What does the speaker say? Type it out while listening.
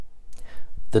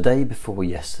The day before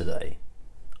yesterday,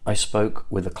 I spoke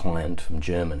with a client from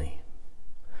Germany.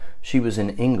 She was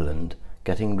in England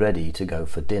getting ready to go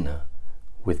for dinner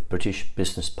with British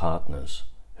business partners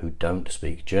who don't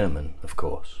speak German, of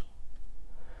course.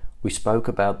 We spoke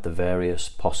about the various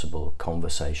possible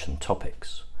conversation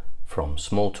topics, from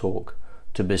small talk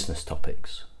to business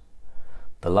topics.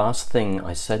 The last thing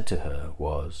I said to her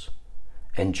was,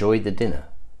 "Enjoy the dinner,"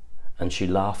 and she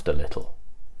laughed a little,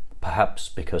 perhaps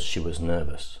because she was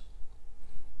nervous.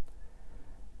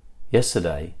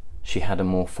 Yesterday, she had a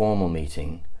more formal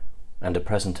meeting and a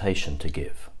presentation to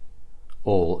give,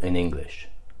 all in English.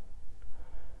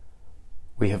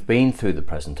 We have been through the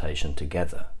presentation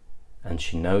together, and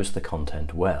she knows the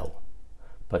content well,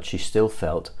 but she still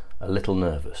felt a little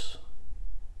nervous.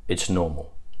 It's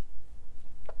normal.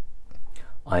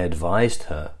 I advised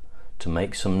her to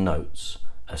make some notes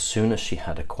as soon as she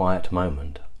had a quiet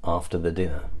moment after the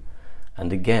dinner,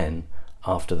 and again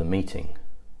after the meeting.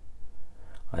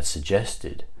 I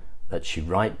suggested that she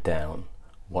write down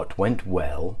what went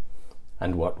well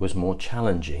and what was more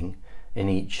challenging in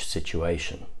each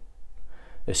situation,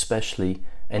 especially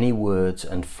any words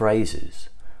and phrases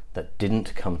that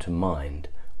didn't come to mind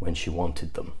when she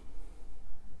wanted them.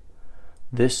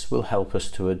 This will help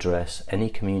us to address any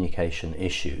communication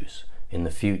issues in the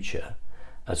future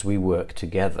as we work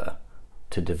together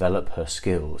to develop her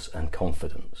skills and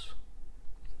confidence.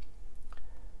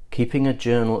 Keeping a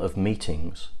journal of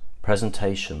meetings,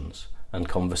 presentations, and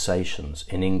conversations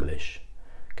in English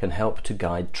can help to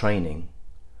guide training,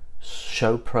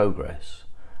 show progress,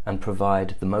 and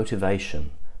provide the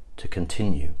motivation to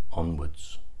continue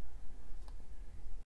onwards.